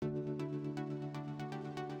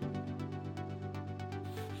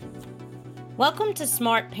Welcome to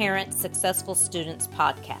Smart Parents, Successful Students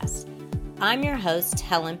podcast. I'm your host,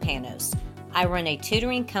 Helen Panos. I run a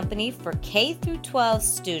tutoring company for K through 12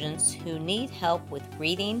 students who need help with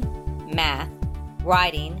reading, math,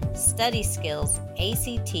 writing, study skills,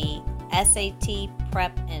 ACT, SAT,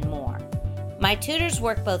 prep, and more. My tutors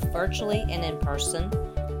work both virtually and in person.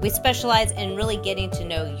 We specialize in really getting to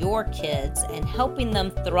know your kids and helping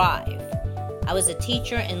them thrive. I was a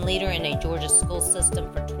teacher and leader in a Georgia school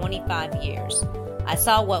system for 25 years. I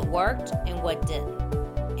saw what worked and what didn't.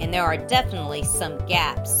 And there are definitely some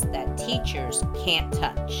gaps that teachers can't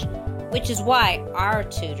touch, which is why our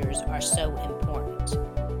tutors are so important.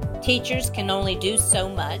 Teachers can only do so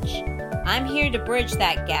much. I'm here to bridge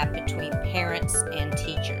that gap between parents and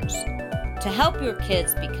teachers to help your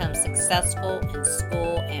kids become successful in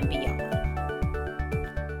school and beyond.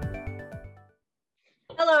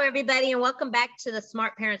 Hello, everybody, and welcome back to the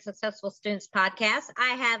Smart Parents, Successful Students podcast. I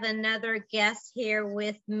have another guest here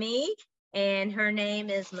with me, and her name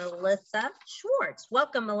is Melissa Schwartz.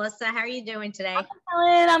 Welcome, Melissa. How are you doing today? Hi,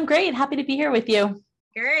 Helen. I'm great. Happy to be here with you.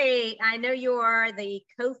 Great. I know you are the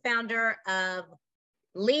co-founder of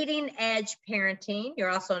Leading Edge Parenting.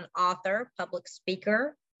 You're also an author, public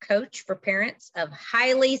speaker, coach for parents of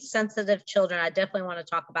highly sensitive children. I definitely want to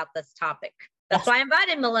talk about this topic. That's why I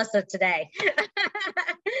invited Melissa today.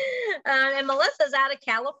 And Melissa's out of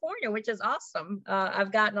California, which is awesome.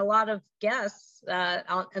 I've gotten a lot of guests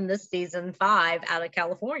in this season 5 out of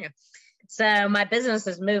California. So my business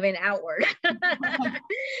is moving outward.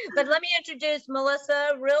 But let me introduce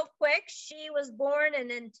Melissa real quick. She was born an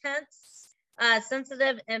intense,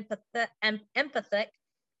 sensitive, empathic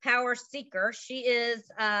power seeker. She is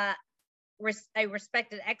a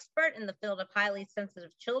respected expert in the field of highly sensitive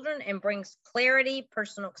children and brings clarity,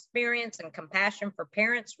 personal experience, and compassion for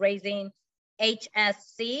parents raising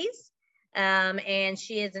HSCs. And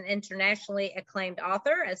she is an internationally acclaimed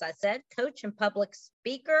author, as I said, coach and public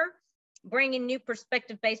speaker, bringing new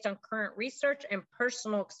perspective based on current research and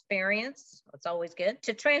personal experience. That's always good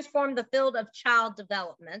to transform the field of child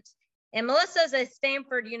development. And Melissa is a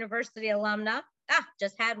Stanford University alumna.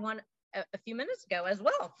 Just had one a few minutes ago as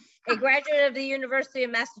well. A graduate of the University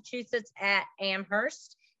of Massachusetts at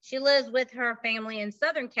Amherst. She lives with her family in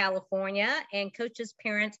Southern California and coaches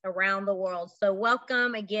parents around the world. So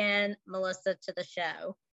welcome again, Melissa, to the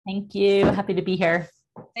show. Thank you. Happy to be here.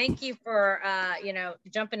 Thank you for,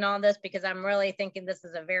 jumping on this because I'm really thinking this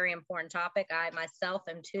is a very important topic. I myself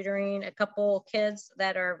am tutoring a couple kids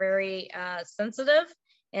that are very sensitive,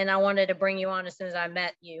 and I wanted to bring you on as soon as I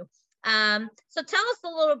met you. So tell us a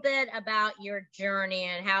little bit about your journey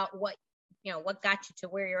and what got you to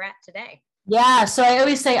where you're at today. Yeah. So I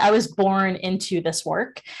always say I was born into this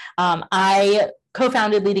work. I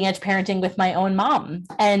co-founded Leading Edge Parenting with my own mom,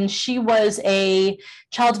 and she was a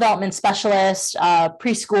child development specialist,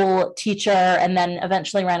 preschool teacher, and then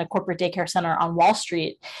eventually ran a corporate daycare center on Wall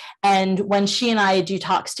Street. And when she and I do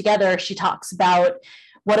talks together, she talks about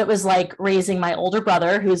what it was like raising my older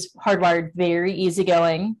brother, who's hardwired very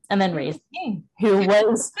easygoing, and then raising me, who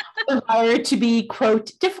was hardwired to be,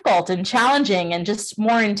 quote, difficult and challenging and just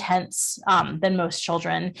more intense than most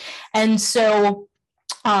children. And so,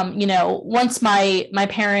 once my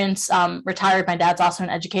parents retired, my dad's also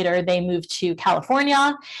an educator, they moved to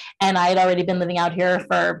California, and I had already been living out here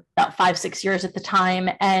for about 5-6 years at the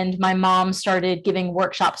time. And my mom started giving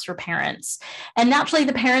workshops for parents. And naturally,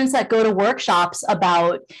 the parents that go to workshops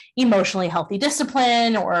about emotionally healthy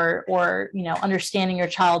discipline or understanding your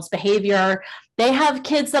child's behavior, they have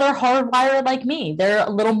kids that are hardwired like me. They're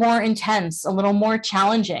a little more intense, a little more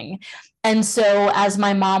challenging. And so as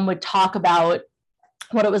my mom would talk about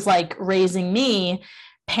what it was like raising me,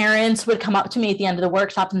 parents would come up to me at the end of the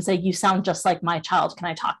workshop and say, "You sound just like my child. Can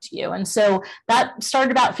I talk to you?" And so that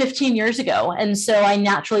started about 15 years ago. And so I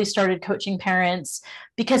naturally started coaching parents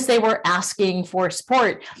because they were asking for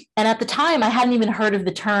support. And at the time, I hadn't even heard of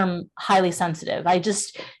the term highly sensitive. I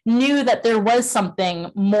just knew that there was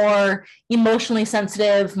something more emotionally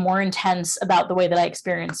sensitive, more intense about the way that I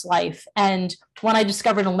experienced life. And when I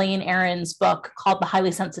discovered Elaine Aron's book called The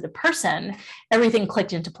Highly Sensitive Person, everything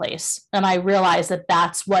clicked into place. And I realized that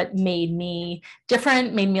that's what made me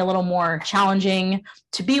different, made me a little more challenging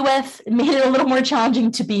to be with, made it a little more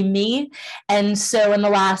challenging to be me. And so in the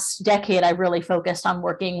last decade, I really focused on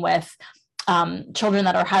working with children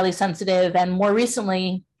that are highly sensitive, and more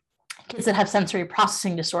recently, kids that have sensory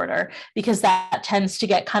processing disorder, because that tends to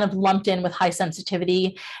get kind of lumped in with high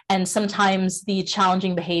sensitivity. And sometimes the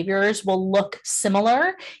challenging behaviors will look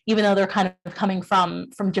similar, even though they're kind of coming from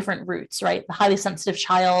different roots, right? The highly sensitive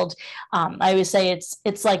child, I always say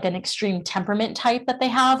it's like an extreme temperament type that they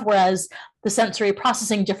have, whereas the sensory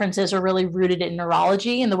processing differences are really rooted in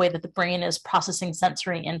neurology and the way that the brain is processing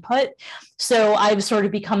sensory input. So I've sort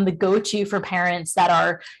of become the go-to for parents that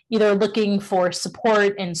are either looking for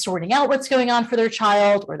support in sorting out what's going on for their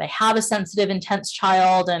child, or they have a sensitive, intense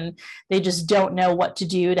child and they just don't know what to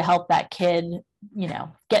do to help that kid, you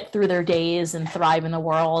know, get through their days and thrive in the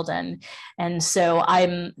world. And so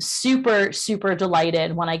I'm super, super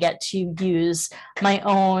delighted when I get to use my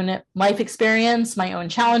own life experience, my own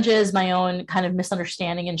challenges, my own kind of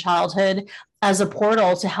misunderstanding in childhood as a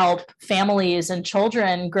portal to help families and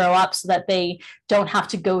children grow up so that they don't have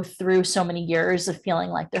to go through so many years of feeling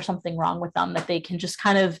like there's something wrong with them, that they can just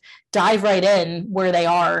kind of dive right in where they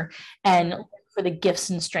are and look for the gifts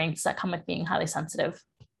and strengths that come with being highly sensitive.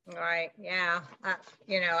 Right. Yeah.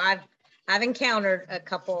 I've encountered a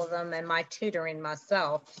couple of them in my tutoring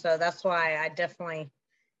myself. So that's why I definitely,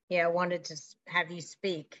 wanted to have you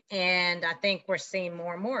speak. And I think we're seeing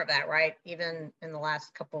more and more of that, right? Even in the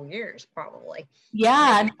last couple of years, probably.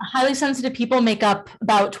 Yeah. Highly sensitive people make up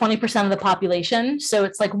about 20% of the population. So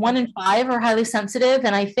it's like 1 in 5 are highly sensitive.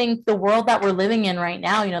 And I think the world that we're living in right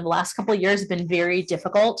now, the last couple of years have been very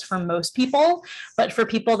difficult for most people, but for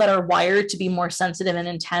people that are wired to be more sensitive and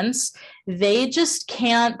intense, they just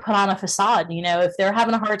can't put on a facade. If they're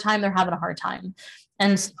having a hard time, they're having a hard time.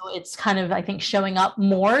 And so it's kind of, I think, showing up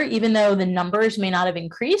more, even though the numbers may not have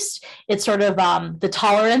increased. It's sort of the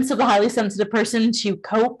tolerance of the highly sensitive person to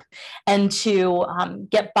cope and to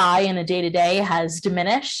get by in a day-to-day has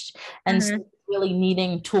diminished. And so really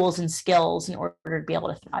needing tools and skills in order to be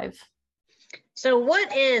able to thrive. So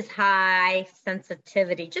what is high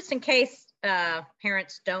sensitivity? Just in case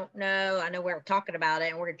parents don't know, I know we're talking about it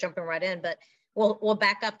and we're jumping right in, but we'll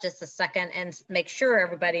back up just a second and make sure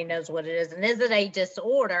everybody knows what it is. And is it a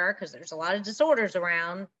disorder? Because there's a lot of disorders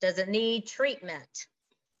around. Does it need treatment?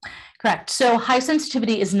 Correct. So high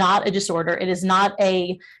sensitivity is not a disorder. It is not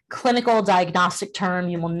a clinical diagnostic term.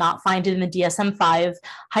 You will not find it in the DSM-5.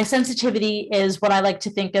 High sensitivity is what I like to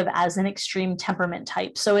think of as an extreme temperament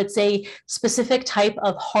type. So it's a specific type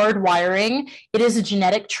of hardwiring. It is a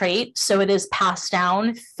genetic trait, so it is passed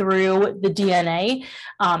down through the DNA.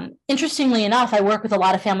 Interestingly enough, I work with a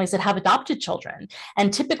lot of families that have adopted children.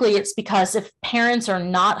 And typically it's because if parents are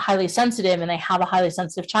not highly sensitive and they have a highly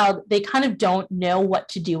sensitive child, they kind of don't know what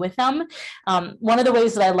to do with them. One of the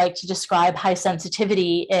ways that I like to describe high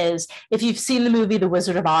sensitivity is, if you've seen the movie The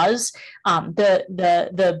Wizard of Oz,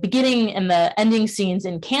 the beginning and the ending scenes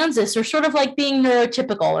in Kansas are sort of like being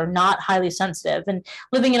neurotypical or not highly sensitive and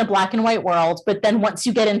living in a black and white world. But then once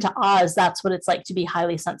you get into Oz, that's what it's like to be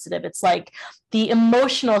highly sensitive. It's like the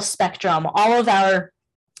emotional spectrum, all of our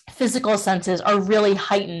physical senses are really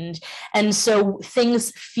heightened. And so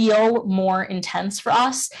things feel more intense for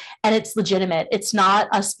us, and it's legitimate. It's not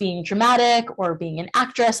us being dramatic or being an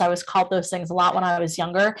actress. I was called those things a lot when I was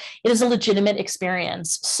younger. It is a legitimate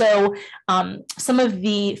experience. So some of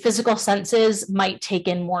the physical senses might take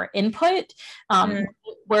in more input.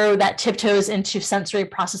 Where that tiptoes into sensory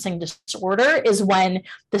processing disorder is when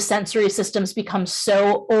the sensory systems become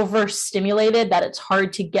so overstimulated that it's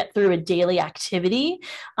hard to get through a daily activity.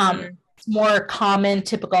 It's more common,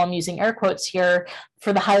 typical, I'm using air quotes here,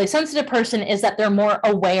 for the highly sensitive person is that they're more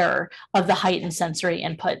aware of the heightened sensory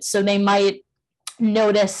inputs. So they might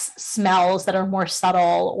notice smells that are more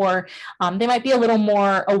subtle, or they might be a little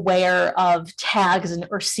more aware of tags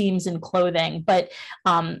or seams in clothing, but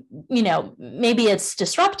maybe it's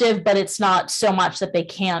disruptive, but it's not so much that they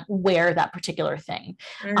can't wear that particular thing.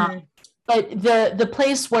 But the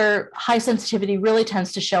place where high sensitivity really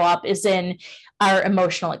tends to show up is in our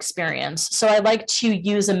emotional experience. So I like to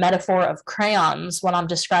use a metaphor of crayons when I'm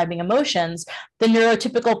describing emotions. The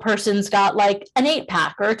neurotypical person's got like an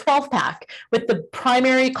 8-pack or a 12-pack with the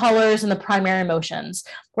primary colors and the primary emotions,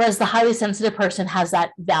 whereas the highly sensitive person has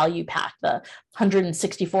that value pack, the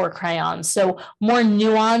 164 crayons. So more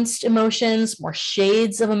nuanced emotions, more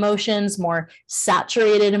shades of emotions, more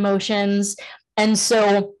saturated emotions. And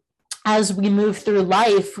so as we move through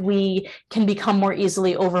life, we can become more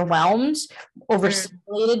easily overwhelmed,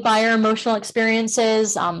 overstimulated by our emotional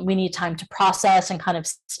experiences. We need time to process and kind of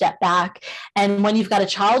step back. And when you've got a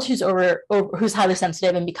child who's who's highly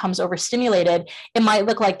sensitive and becomes overstimulated, it might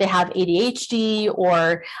look like they have ADHD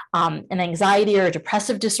or an anxiety or a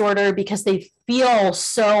depressive disorder, because they feel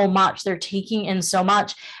so much, they're taking in so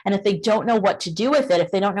much. And if they don't know what to do with it, if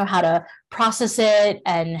they don't know how to process it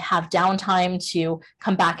and have downtime to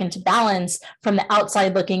come back into balance, from the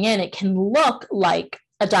outside looking in, it can look like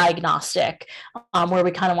a diagnostic where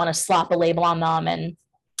we kind of want to slap a label on them and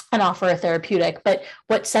and offer a therapeutic. But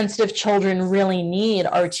what sensitive children really need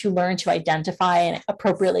are to learn to identify and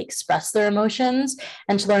appropriately express their emotions,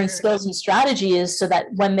 and to learn skills and strategies so that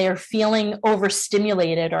when they're feeling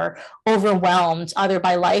overstimulated or overwhelmed, either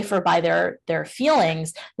by life or by their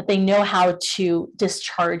feelings, that they know how to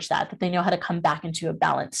discharge that they know how to come back into a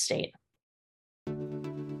balanced state.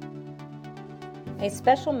 A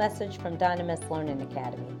special message from Dynamis Learning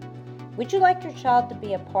Academy. Would you like your child to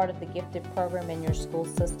be a part of the gifted program in your school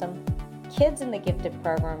system? Kids in the gifted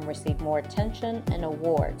program receive more attention and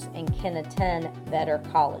awards and can attend better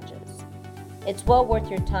colleges. It's well worth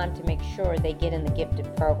your time to make sure they get in the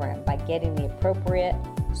gifted program by getting the appropriate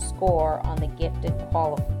score on the gifted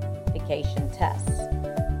qualification tests.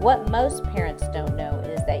 What most parents don't know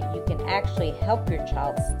is that you can actually help your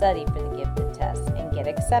child study for the gifted tests and get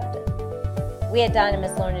accepted. We at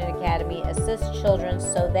Dynamis Learning Academy assist children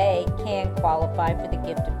so they can qualify for the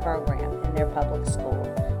gifted program in their public school.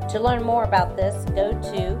 To learn more about this, go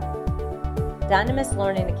to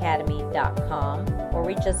dynamislearningacademy.com or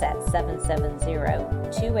reach us at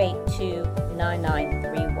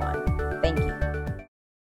 770-282-9931. Thank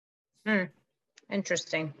you.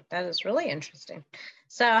 Interesting. That is really interesting.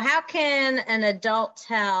 So how can an adult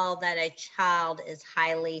tell that a child is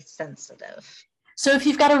highly sensitive? So if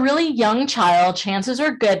you've got a really young child, chances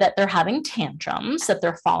are good that they're having tantrums, that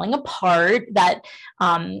they're falling apart, that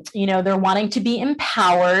they're wanting to be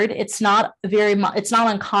empowered. It's not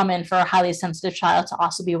uncommon for a highly sensitive child to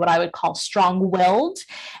also be what I would call strong-willed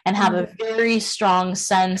and have a very strong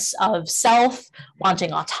sense of self,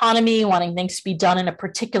 wanting autonomy, wanting things to be done in a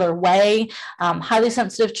particular way. Highly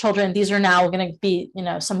sensitive children, these are now going to be,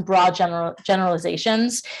 some broad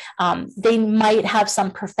generalizations. They might have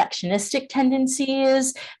some perfectionistic tendencies.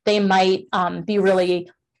 They might be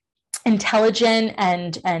really intelligent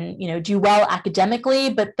and do well academically,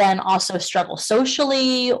 but then also struggle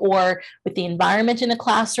socially or with the environment in a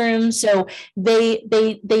classroom. So they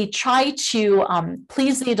try to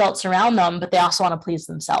please the adults around them, but they also want to please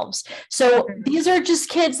themselves. So these are just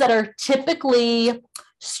kids that are typically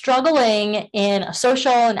struggling in a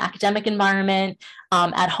social and academic environment.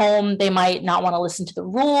 At home, they might not want to listen to the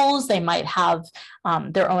rules. They might have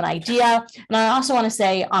their own idea. And I also want to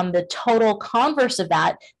say, on the total converse of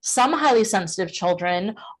that, some highly sensitive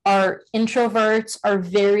children are introverts, are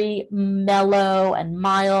very mellow and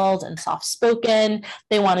mild and soft-spoken.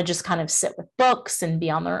 They want to just kind of sit with books and be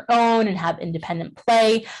on their own and have independent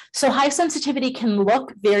play. So high sensitivity can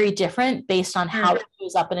look very different based on how it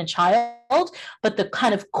shows up in a child, but the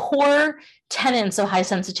kind of core tenets of high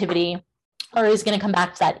sensitivity are always going to come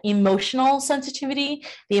back to that emotional sensitivity,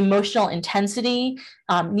 the emotional intensity,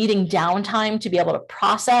 needing downtime to be able to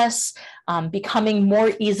process, becoming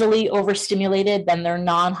more easily overstimulated than their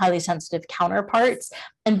non-highly sensitive counterparts,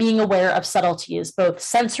 and being aware of subtleties, both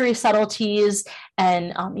sensory subtleties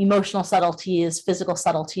and emotional subtleties, physical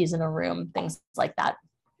subtleties in a room, things like that.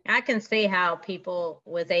 I can see how people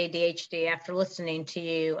with ADHD, after listening to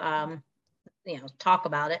you, talk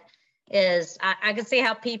about it, is I can see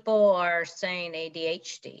how people are saying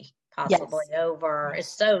ADHD possibly over. It's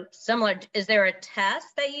so similar. Is there a test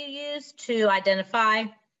that you use to identify?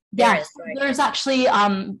 Yes, there's actually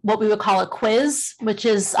what we would call a quiz, which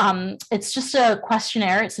is it's just a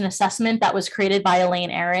questionnaire. It's an assessment that was created by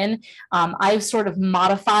Elaine Aron. I've sort of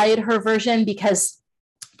modified her version because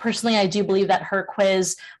personally, I do believe that her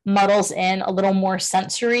quiz muddles in a little more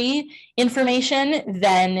sensory information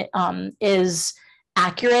than is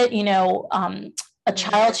accurate. A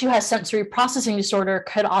child who has sensory processing disorder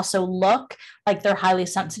could also look like they're highly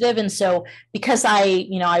sensitive. And so because I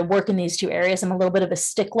work in these two areas, I'm a little bit of a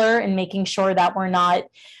stickler in making sure that we're not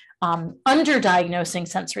underdiagnosing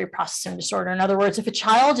sensory processing disorder. In other words, if a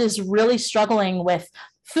child is really struggling with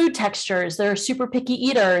food textures, they're a super picky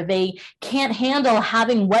eater, they can't handle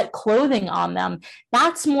having wet clothing on them,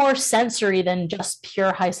 that's more sensory than just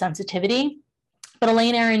pure high sensitivity. But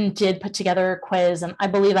Elaine Aron did put together a quiz, and I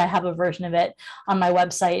believe I have a version of it on my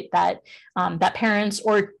website that that parents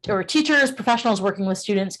or teachers, professionals working with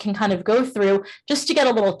students can kind of go through just to get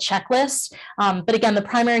a little checklist. But again, the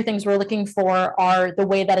primary things we're looking for are the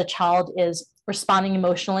way that a child is responding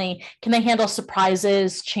emotionally. Can they handle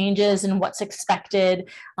surprises, changes in what's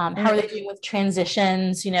expected? How are they doing with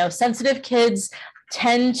transitions? Sensitive kids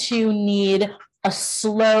tend to need a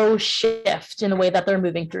slow shift in the way that they're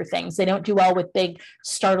moving through things. They don't do well with big,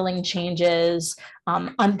 startling changes,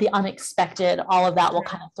 the unexpected. All of that will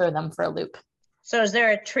kind of throw them for a loop. So is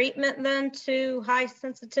there a treatment then to high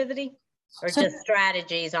sensitivity, or just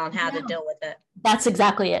strategies on how to deal with it? That's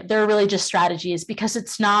exactly it. They're really just strategies because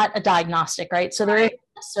it's not a diagnostic, right? So there is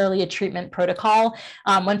necessarily a treatment protocol.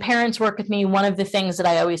 When parents work with me, one of the things that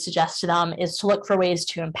I always suggest to them is to look for ways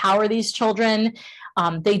to empower these children.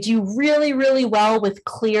 They do really, really well with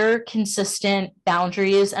clear, consistent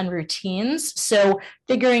boundaries and routines. So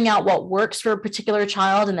figuring out what works for a particular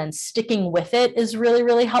child and then sticking with it is really,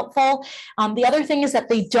 really helpful. The other thing is that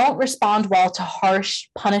they don't respond well to harsh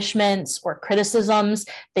punishments or criticisms.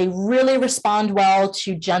 They really respond well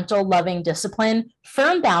to gentle, loving discipline,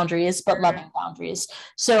 firm boundaries, but loving boundaries.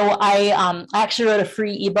 So I actually wrote a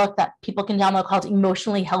free ebook that people can download called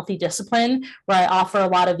Emotionally Healthy Discipline, where I offer a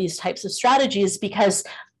lot of these types of strategies, because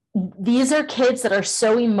these are kids that are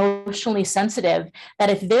so emotionally sensitive that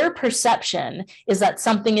if their perception is that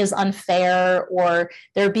something is unfair or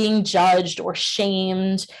they're being judged or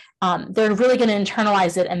shamed, they're really going to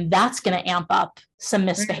internalize it, and that's going to amp up some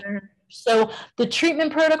misbehavior. So the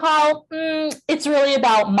treatment protocol, it's really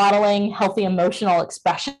about modeling healthy emotional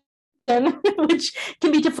expression, which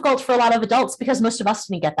can be difficult for a lot of adults because most of us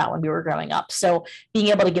didn't get that when we were growing up. So being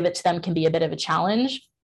able to give it to them can be a bit of a challenge.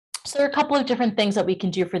 So there are a couple of different things that we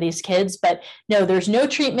can do for these kids, but no, there's no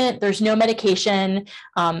treatment, there's no medication,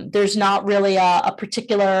 there's not really a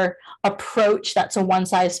particular approach that's a one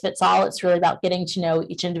size fits all. It's really about getting to know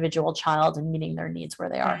each individual child and meeting their needs where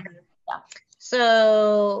they are. Yeah.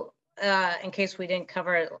 So in case we didn't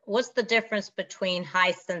cover it, what's the difference between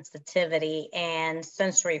high sensitivity and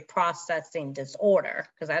sensory processing disorder?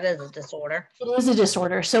 Because that is a disorder. It is a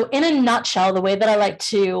disorder. So in a nutshell, the way that I like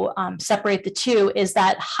to separate the two is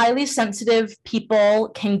that highly sensitive people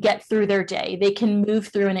can get through their day. They can move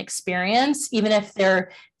through an experience, even if they're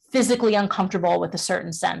physically uncomfortable with a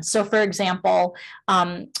certain sense. So for example,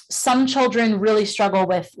 some children really struggle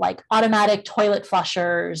with like automatic toilet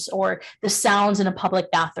flushers or the sounds in a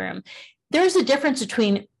public bathroom. There's a difference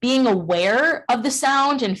between being aware of the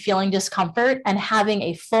sound and feeling discomfort and having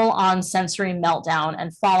a full-on sensory meltdown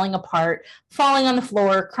and falling apart, falling on the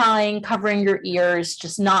floor, crying, covering your ears,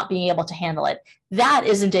 just not being able to handle it. That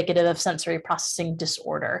is indicative of sensory processing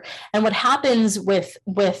disorder. And what happens with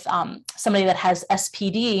somebody that has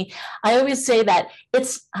SPD, I always say that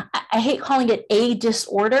I hate calling it a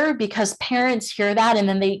disorder because parents hear that and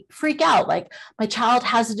then they freak out. Like, my child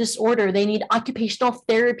has a disorder, they need occupational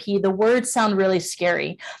therapy. The words sound really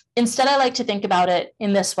scary. Instead, I like to think about it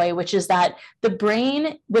in this way, which is that the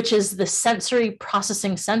brain, which is the sensory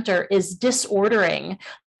processing center, is disordering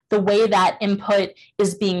the way that input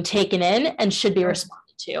is being taken in and should be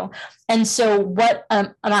responded to. And so what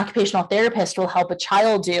an occupational therapist will help a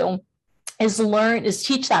child do is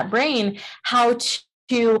teach that brain how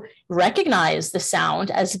to recognize the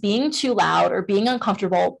sound as being too loud or being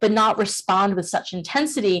uncomfortable, but not respond with such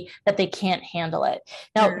intensity that they can't handle it.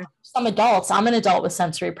 Now, some adults, I'm an adult with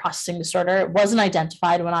sensory processing disorder. It wasn't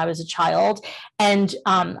identified when I was a child. And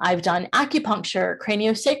I've done acupuncture,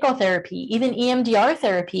 craniosacral therapy, even EMDR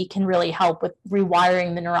therapy can really help with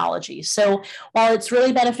rewiring the neurology. So while it's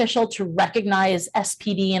really beneficial to recognize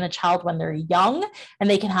SPD in a child when they're young and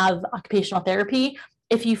they can have occupational therapy,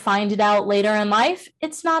 if you find it out later in life,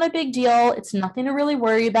 it's not a big deal. It's nothing to really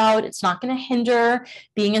worry about. It's not going to hinder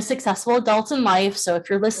being a successful adult in life. So if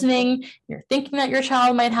you're listening, you're thinking that your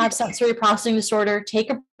child might have sensory processing disorder, take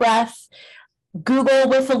a breath, Google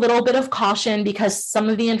with a little bit of caution, because some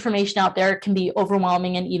of the information out there can be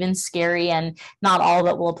overwhelming and even scary, and not all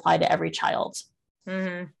of it will apply to every child.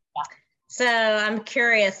 Mm-hmm. Yeah. So I'm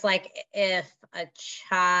curious, like if a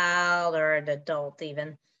child or an adult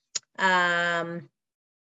even,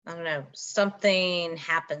 I don't know, something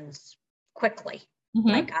happens quickly,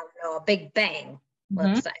 like, I don't know, a big bang,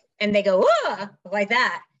 let's say, and they go, "Whoa," like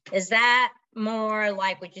that. Is that more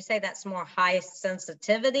like, would you say that's more high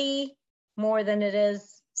sensitivity more than it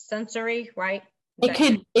is sensory, right?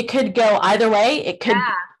 It could go either way. It could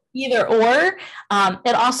either or.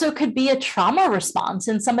 It also could be a trauma response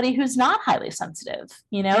in somebody who's not highly sensitive,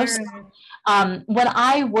 you know? So, when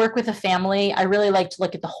I work with a family, I really like to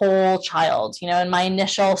look at the whole child. You know, in my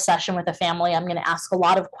initial session with a family, I'm going to ask a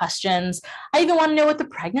lot of questions. I even want to know what the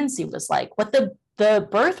pregnancy was like, what the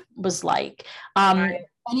birth was like,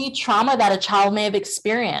 any trauma that a child may have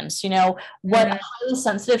experienced. You know, what a highly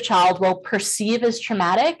sensitive child will perceive as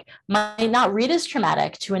traumatic might not read as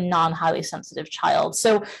traumatic to a non-highly sensitive child.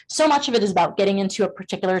 So much of it is about getting into a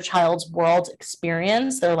particular child's world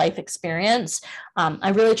experience, their life experience.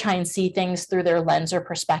 I really try and see things through their lens or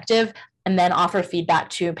perspective, and then offer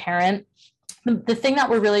feedback to a parent. The thing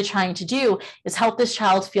that we're really trying to do is help this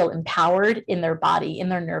child feel empowered in their body, in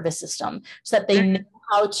their nervous system, so that they know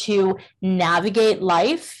how to navigate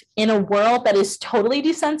life in a world that is totally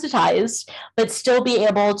desensitized, but still be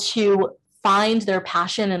able to find their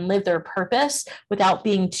passion and live their purpose without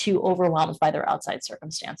being too overwhelmed by their outside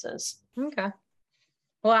circumstances. Okay.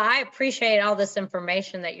 Well, I appreciate all this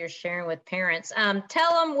information that you're sharing with parents.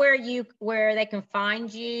 Tell them where they can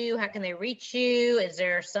find you. How can they reach you? Is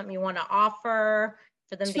there something you want to offer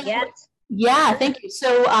for them to get? Yeah, thank you.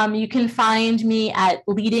 So you can find me at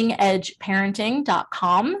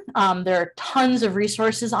leadingedgeparenting.com. There are tons of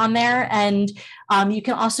resources on there. And you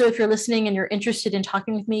can also, if you're listening and you're interested in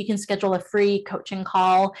talking with me, you can schedule a free coaching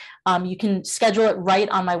call. You can schedule it right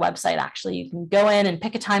on my website, actually. You can go in and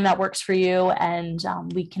pick a time that works for you, and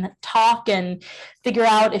we can talk and figure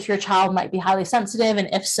out if your child might be highly sensitive, and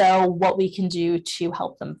if so, what we can do to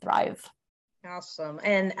help them thrive. Awesome.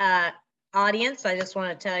 And audience, I just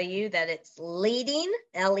want to tell you that it's leading,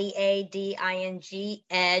 LEADING,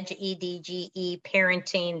 edge, EDGE,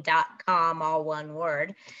 parenting.com, all one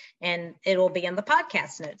word. And it will be in the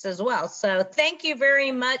podcast notes as well. So thank you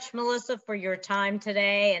very much, Melissa, for your time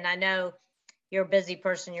today. And I know you're a busy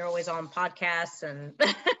person. You're always on podcasts and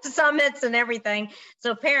summits and everything.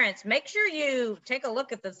 So parents, make sure you take a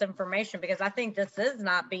look at this information, because I think this is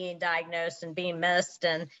not being diagnosed and being missed.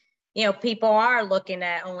 And people are looking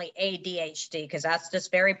at only ADHD because that's just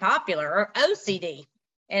very popular, or OCD.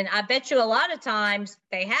 And I bet you a lot of times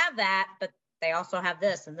they have that, but they also have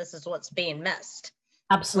this, and this is what's being missed.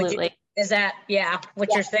 Absolutely. Is that,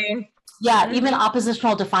 what you're saying? Yeah, even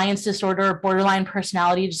oppositional defiance disorder, borderline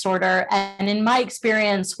personality disorder. And in my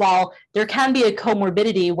experience, while there can be a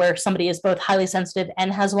comorbidity where somebody is both highly sensitive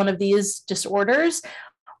and has one of these disorders,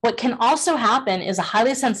 what can also happen is a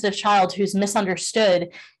highly sensitive child who's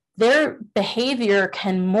misunderstood, their behavior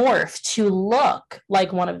can morph to look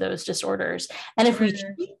like one of those disorders. And if we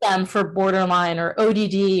treat them for borderline or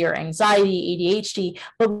ODD or anxiety, ADHD,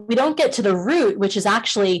 but we don't get to the root, which is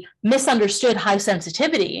actually misunderstood high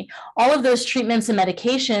sensitivity, all of those treatments and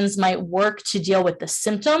medications might work to deal with the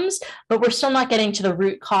symptoms, but we're still not getting to the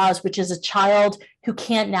root cause, which is a child who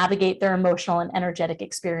can't navigate their emotional and energetic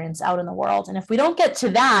experience out in the world. And if we don't get to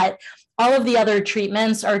that, all of the other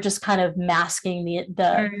treatments are just kind of masking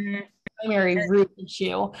the primary root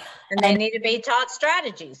issue. And they need to be taught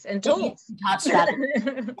strategies and tools. Taught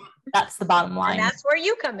strategies. That's the bottom line. And that's where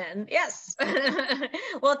you come in. Yes.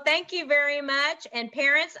 Well, thank you very much. And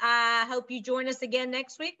parents, I hope you join us again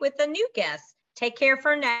next week with a new guest. Take care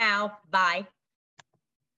for now. Bye.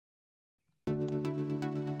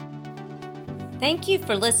 Thank you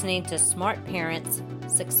for listening to Smart Parents,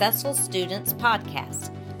 Successful Students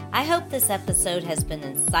podcast. I hope this episode has been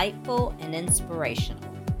insightful and inspirational.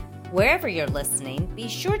 Wherever you're listening, be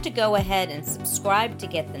sure to go ahead and subscribe to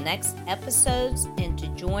get the next episodes and to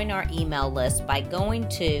join our email list by going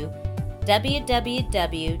to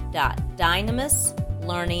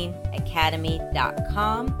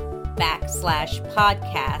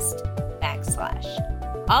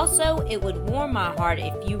www.dynamislearningacademy.com/podcast/. Also, it would warm my heart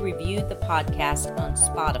if you reviewed the podcast on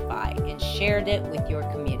Spotify and shared it with your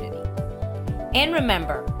community. And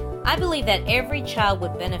remember, I believe that every child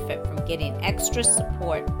would benefit from getting extra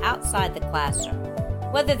support outside the classroom,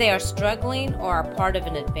 whether they are struggling or are part of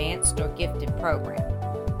an advanced or gifted program,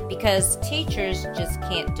 because teachers just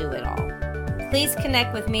can't do it all. Please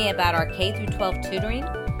connect with me about our K-12 tutoring,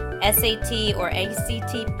 SAT or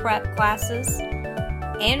ACT prep classes,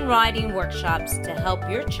 and writing workshops to help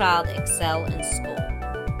your child excel in school.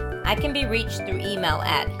 I can be reached through email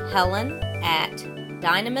at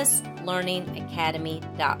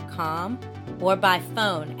helen@dynamislearningacademy.com or by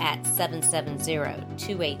phone at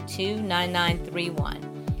 770-282-9931.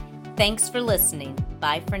 Thanks for listening.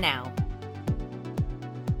 Bye for now.